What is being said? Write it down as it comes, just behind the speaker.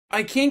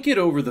I can't get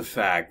over the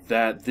fact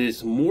that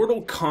this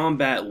Mortal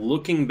Kombat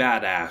looking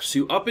badass,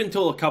 who up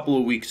until a couple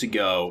of weeks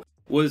ago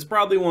was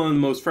probably one of the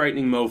most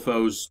frightening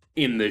mofos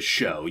in this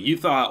show. You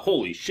thought,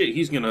 holy shit,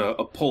 he's gonna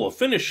pull a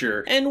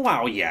finisher, and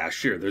wow, yeah,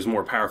 sure, there's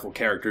more powerful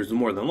characters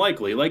more than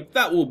likely, like,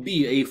 that will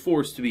be a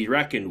force to be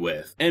reckoned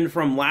with. And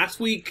from last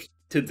week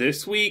to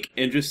this week,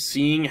 and just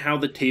seeing how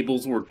the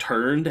tables were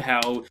turned,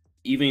 how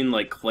even,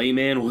 like,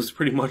 Clayman was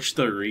pretty much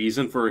the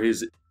reason for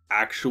his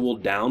actual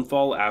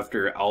downfall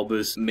after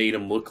Albus made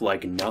him look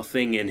like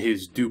nothing, and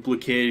his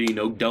duplicate,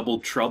 double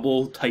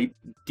trouble type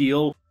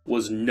deal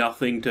was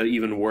nothing to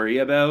even worry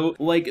about.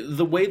 Like,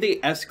 the way they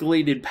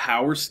escalated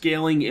power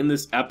scaling in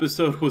this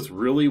episode was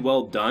really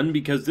well done,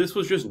 because this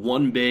was just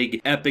one big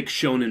epic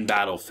shonen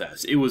battle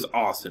fest. It was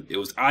awesome. It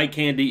was eye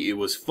candy, it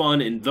was fun,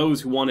 and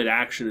those who wanted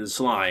action and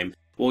slime,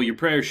 well, your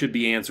prayers should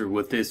be answered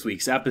with this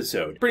week's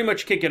episode. Pretty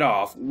much kick it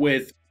off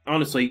with,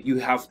 honestly, you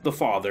have the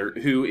father,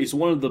 who is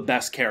one of the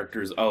best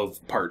characters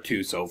of part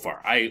 2 so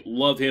far. I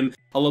love him.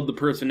 I love the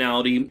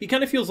personality. He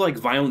kind of feels like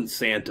Violent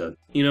Santa.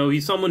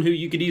 He's someone who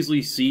you could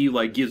easily see,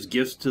 like, gives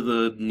gifts to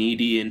the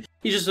needy, and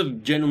he's just a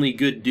genuinely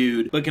good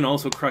dude, but can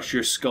also crush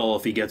your skull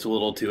if he gets a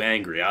little too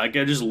angry. I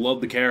just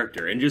love the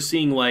character, and just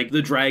seeing, like,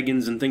 the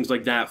dragons and things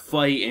like that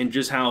fight, and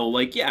just how,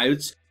 like, yeah,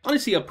 it's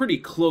honestly a pretty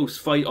close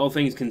fight, all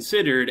things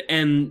considered,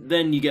 and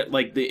then you get,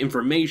 like, the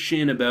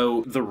information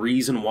about the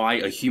reason why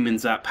a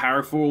human's that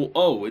powerful.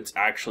 Oh, it's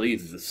actually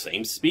the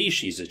same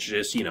species, it's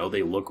just,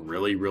 they look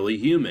really, really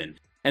human.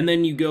 And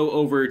then you go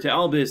over to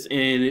Albus,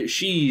 and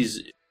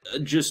she's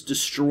just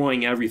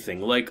destroying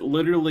everything. Like,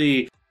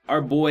 literally,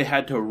 our boy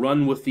had to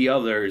run with the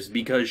others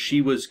because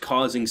she was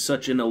causing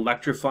such an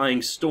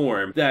electrifying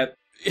storm that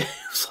it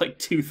was like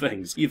two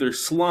things, either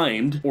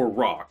slimed or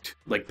rocked,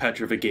 like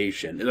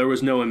petrification. There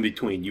was no in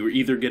between. You were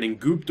either getting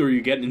gooped or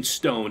you're getting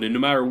stoned, and no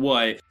matter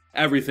what,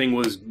 everything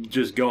was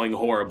just going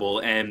horrible,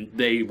 and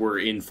they were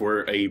in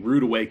for a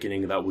rude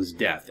awakening that was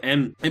death.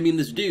 And, I mean,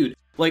 this dude,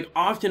 like,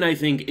 often I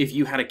think if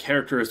you had a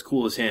character as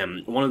cool as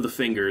him, one of the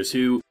Fingers,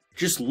 who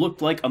just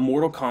looked like a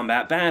Mortal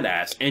Kombat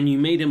badass, and you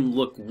made him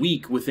look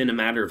weak within a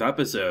matter of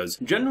episodes,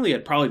 generally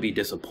I'd probably be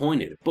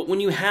disappointed. But when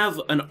you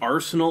have an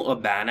arsenal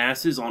of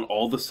badasses on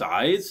all the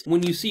sides,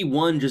 when you see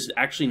one just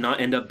actually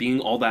not end up being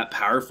all that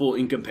powerful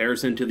in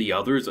comparison to the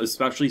others,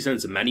 especially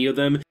since many of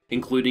them,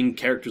 including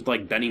characters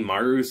like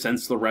Benimaru,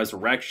 since the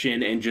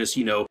resurrection, and just,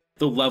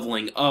 the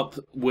leveling up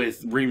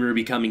with Rimuru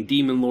becoming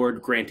Demon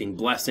Lord, granting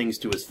blessings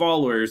to his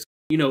followers,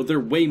 they're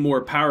way more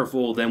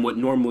powerful than what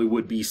normally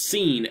would be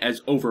seen as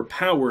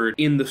overpowered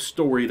in the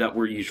story that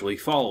we're usually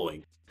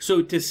following.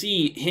 So to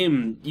see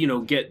him,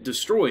 get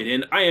destroyed,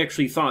 and I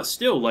actually thought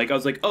still, like, I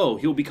was like, oh,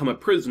 he'll become a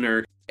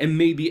prisoner and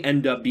maybe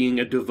end up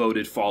being a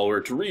devoted follower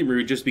to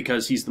Rimuru just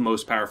because he's the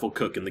most powerful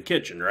cook in the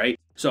kitchen, right?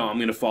 So I'm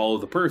going to follow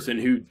the person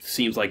who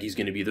seems like he's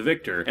going to be the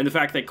victor. And the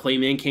fact that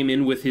Clayman came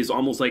in with his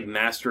almost like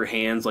master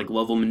hands, like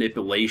level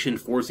manipulation,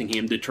 forcing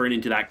him to turn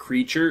into that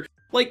creature,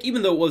 like,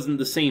 even though it wasn't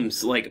the same,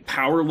 like,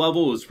 power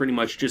level, it was pretty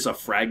much just a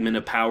fragment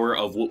of power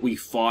of what we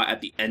fought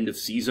at the end of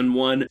Season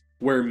 1,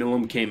 where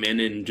Milim came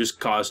in and just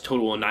caused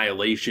total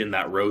annihilation,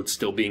 that road's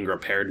still being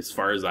repaired as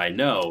far as I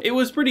know. It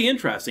was pretty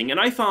interesting, and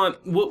I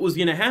thought what was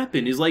gonna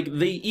happen is, like,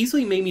 they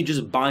easily made me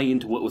just buy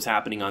into what was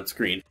happening on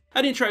screen.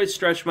 I didn't try to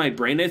stretch my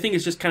brain. I think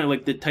it's just kind of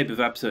like the type of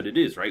episode it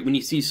is, right? When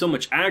you see so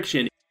much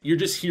action, you're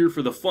just here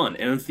for the fun,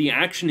 and if the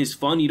action is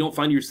fun, you don't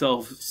find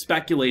yourself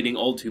speculating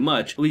all too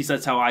much. At least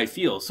that's how I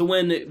feel. So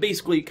when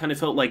basically it kind of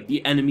felt like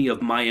the enemy of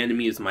my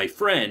enemy is my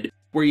friend,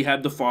 where you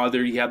have the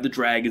father, you have the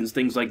dragons,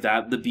 things like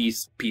that, the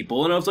beast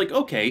people, and I was like,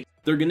 okay,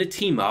 they're gonna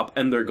team up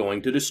and they're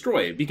going to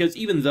destroy it, because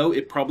even though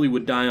it probably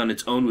would die on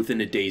its own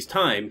within a day's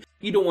time,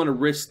 you don't want to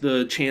risk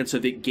the chance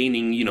of it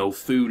gaining,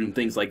 food and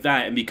things like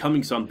that and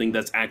becoming something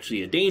that's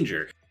actually a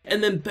danger.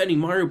 And then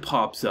Benimaru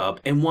pops up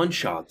and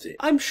one-shots it.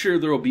 I'm sure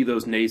there will be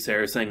those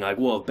naysayers saying like,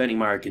 well, if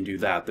Benimaru can do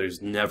that,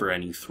 there's never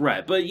any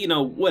threat. But,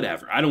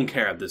 whatever. I don't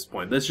care at this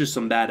point. That's just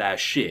some badass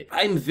shit.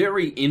 I'm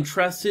very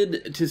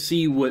interested to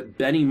see what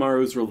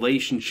Benimaru's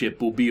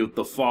relationship will be with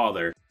the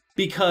father,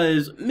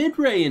 because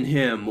Midray and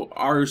him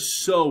are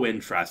so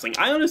interesting.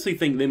 I honestly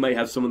think they might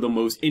have some of the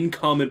most in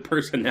common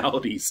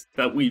personalities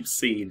that we've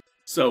seen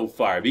so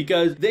far,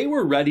 because they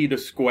were ready to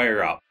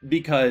square up,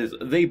 because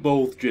they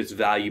both just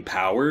value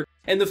power.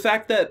 And the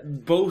fact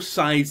that both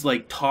sides,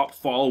 like, top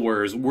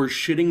followers were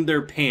shitting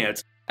their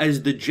pants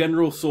as the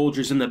general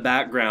soldiers in the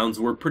backgrounds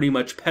were pretty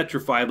much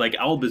petrified like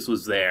Albus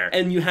was there,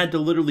 and you had to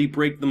literally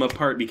break them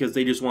apart because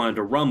they just wanted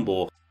to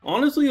rumble.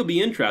 Honestly, it'll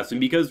be interesting,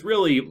 because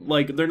really,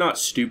 like, they're not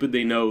stupid.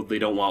 They know they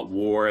don't want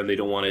war, and they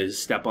don't want to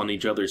step on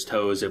each other's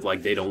toes if,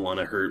 like, they don't want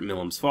to hurt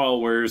Milim's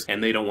followers,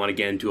 and they don't want to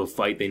get into a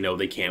fight they know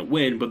they can't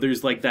win. But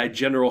there's, like, that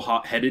general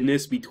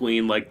hot-headedness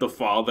between, like, the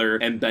father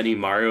and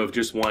Benimaru of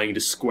just wanting to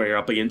square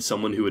up against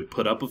someone who would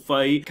put up a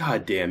fight.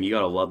 God damn, you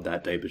gotta love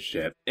that type of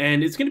shit.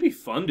 And it's gonna be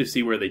fun to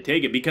see where they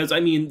take it, because,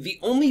 I mean, the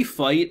only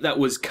fight that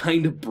was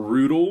kind of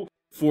brutal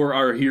for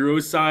our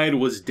hero's side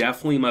was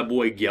definitely my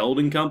boy Geld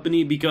and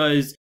company,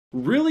 because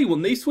really,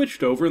 when they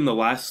switched over in the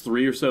last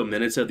 3 or so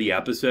minutes of the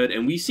episode,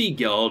 and we see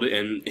Geld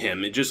and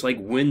him just like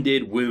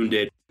winded,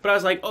 wounded, but I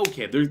was like,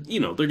 okay, they're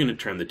gonna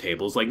turn the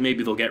tables, like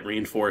maybe they'll get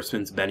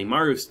reinforcements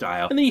Benimaru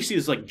style, and then you see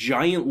this like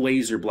giant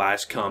laser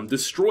blast come,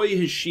 destroy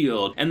his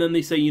shield, and then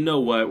they say, you know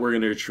what, we're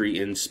gonna retreat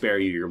and spare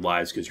you your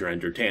lives because you're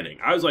entertaining.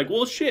 I was like,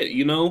 well shit,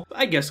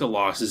 I guess a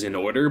loss is in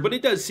order, but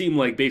it does seem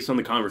like, based on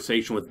the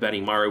conversation with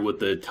Benimaru with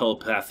the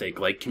telepathic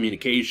like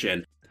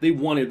communication, they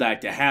wanted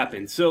that to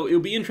happen. So it'll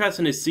be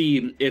interesting to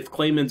see if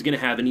Clayman's going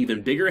to have an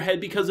even bigger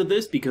head because of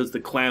this, because the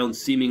clowns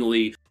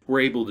seemingly were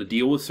able to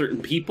deal with certain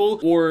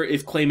people, or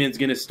if Clayman's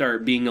going to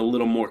start being a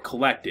little more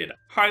collected.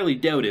 Highly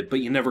doubt it,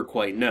 but you never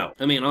quite know.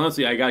 I mean,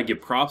 honestly, I gotta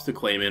give props to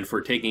Clayman for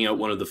taking out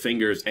one of the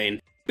fingers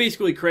and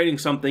basically creating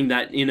something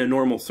that in a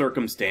normal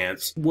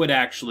circumstance would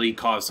actually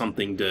cause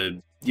something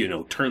to,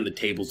 turn the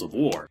tables of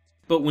war.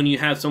 But when you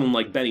have someone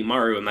like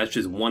Benimaru, and that's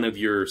just one of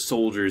your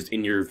soldiers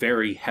in your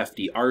very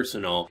hefty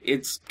arsenal,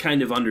 it's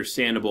kind of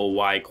understandable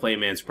why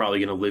Clayman's probably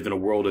going to live in a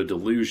world of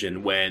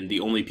delusion when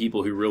the only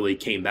people who really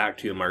came back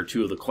to him are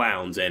 2 of the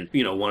clowns, and,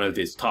 one of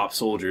his top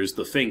soldiers,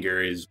 the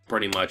Finger, is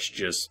pretty much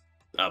just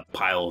a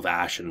pile of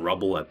ash and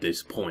rubble at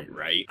this point,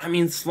 right? I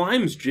mean,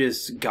 Slime's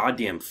just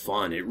goddamn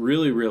fun. It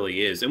really,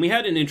 really is. And we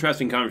had an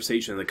interesting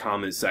conversation in the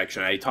comments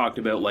section. I talked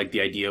about, like,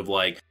 the idea of,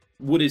 like,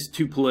 what is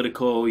too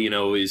political,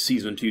 is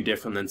Season 2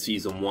 different than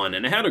Season 1?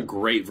 And I had a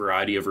great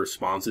variety of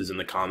responses in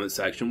the comment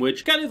section,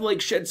 which kind of,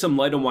 like, shed some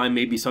light on why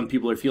maybe some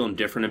people are feeling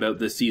different about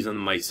this season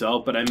than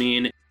myself. But, I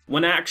mean,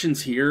 when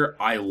action's here,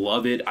 I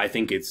love it. I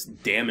think it's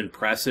damn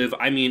impressive.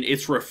 I mean,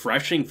 it's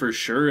refreshing for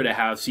sure to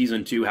have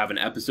Season 2 have an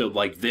episode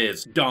like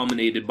this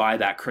dominated by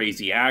that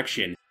crazy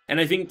action. And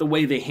I think the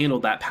way they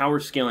handled that power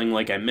scaling,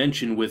 like I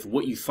mentioned, with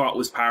what you thought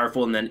was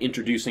powerful and then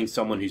introducing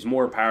someone who's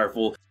more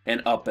powerful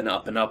and up and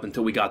up and up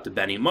until we got to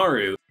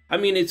Benimaru, I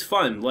mean, it's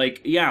fun.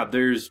 Like, yeah,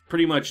 there's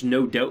pretty much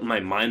no doubt in my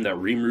mind that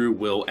Rimuru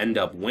will end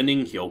up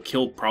winning. He'll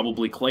kill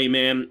probably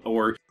Clayman,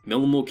 or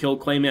Milim will kill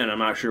Clayman. I'm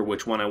not sure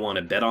which one I want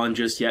to bet on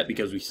just yet,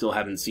 because we still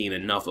haven't seen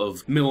enough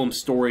of Milim's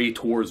story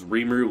towards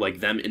Rimuru, like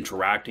them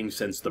interacting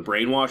since the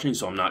brainwashing,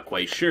 so I'm not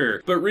quite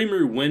sure. But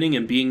Rimuru winning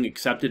and being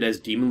accepted as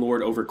Demon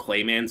Lord over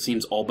Clayman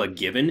seems all but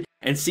given.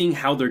 And seeing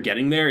how they're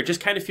getting there, it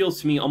just kind of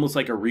feels to me almost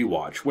like a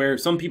rewatch, where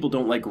some people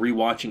don't like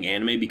rewatching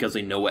anime because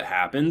they know what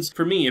happens.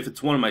 For me, if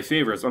it's one of my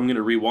favorites, I'm going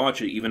to rewatch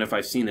it even if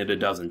I've seen it a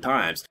dozen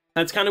times.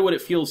 That's kind of what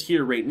it feels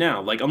here right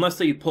now. Like, unless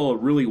they pull a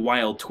really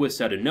wild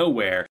twist out of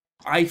nowhere,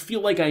 I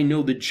feel like I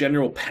know the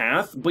general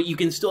path, but you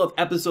can still have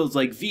episodes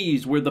like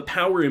these where the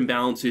power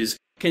imbalances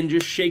can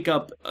just shake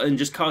up and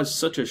just cause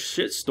such a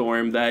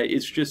shitstorm that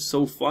it's just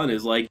so fun.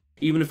 Is like,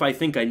 even if I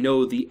think I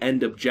know the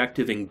end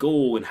objective and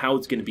goal and how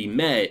it's going to be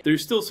met,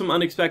 there's still some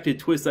unexpected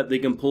twists that they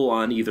can pull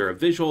on either a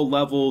visual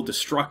level,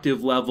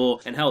 destructive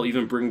level, and hell,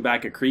 even bring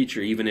back a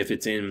creature, even if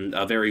it's in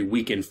a very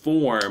weakened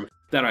form,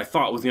 that I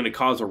thought was going to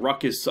cause a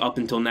ruckus up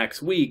until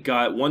next week,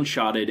 got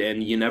one-shotted,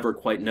 and you never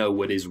quite know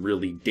what is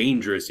really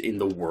dangerous in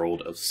the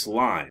world of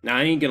slime. Now,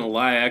 I ain't gonna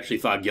lie, I actually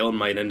thought Dillon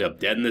might end up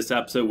dead in this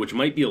episode, which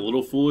might be a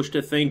little foolish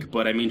to think,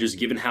 but I mean, just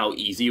given how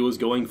easy it was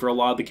going for a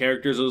lot of the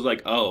characters, I was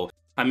like, oh,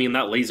 I mean,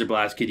 that laser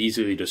blast could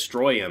easily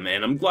destroy him,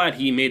 and I'm glad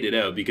he made it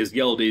out, because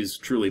Geld is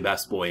truly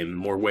best boy in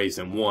more ways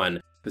than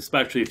one.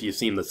 Especially if you've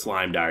seen the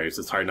Slime Diaries,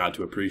 it's hard not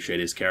to appreciate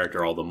his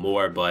character all the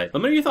more. But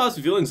let me know your thoughts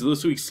and feelings of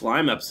this week's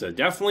Slime episode.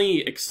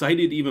 Definitely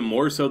excited even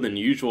more so than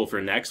usual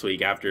for next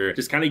week after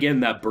just kind of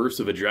getting that burst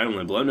of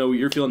adrenaline. But let me know what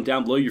you're feeling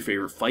down below, your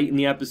favorite fight in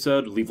the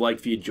episode. Leave a like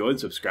if you enjoyed,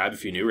 subscribe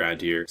if you're new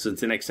around here. So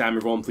until next time,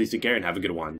 everyone, please take care and have a good one.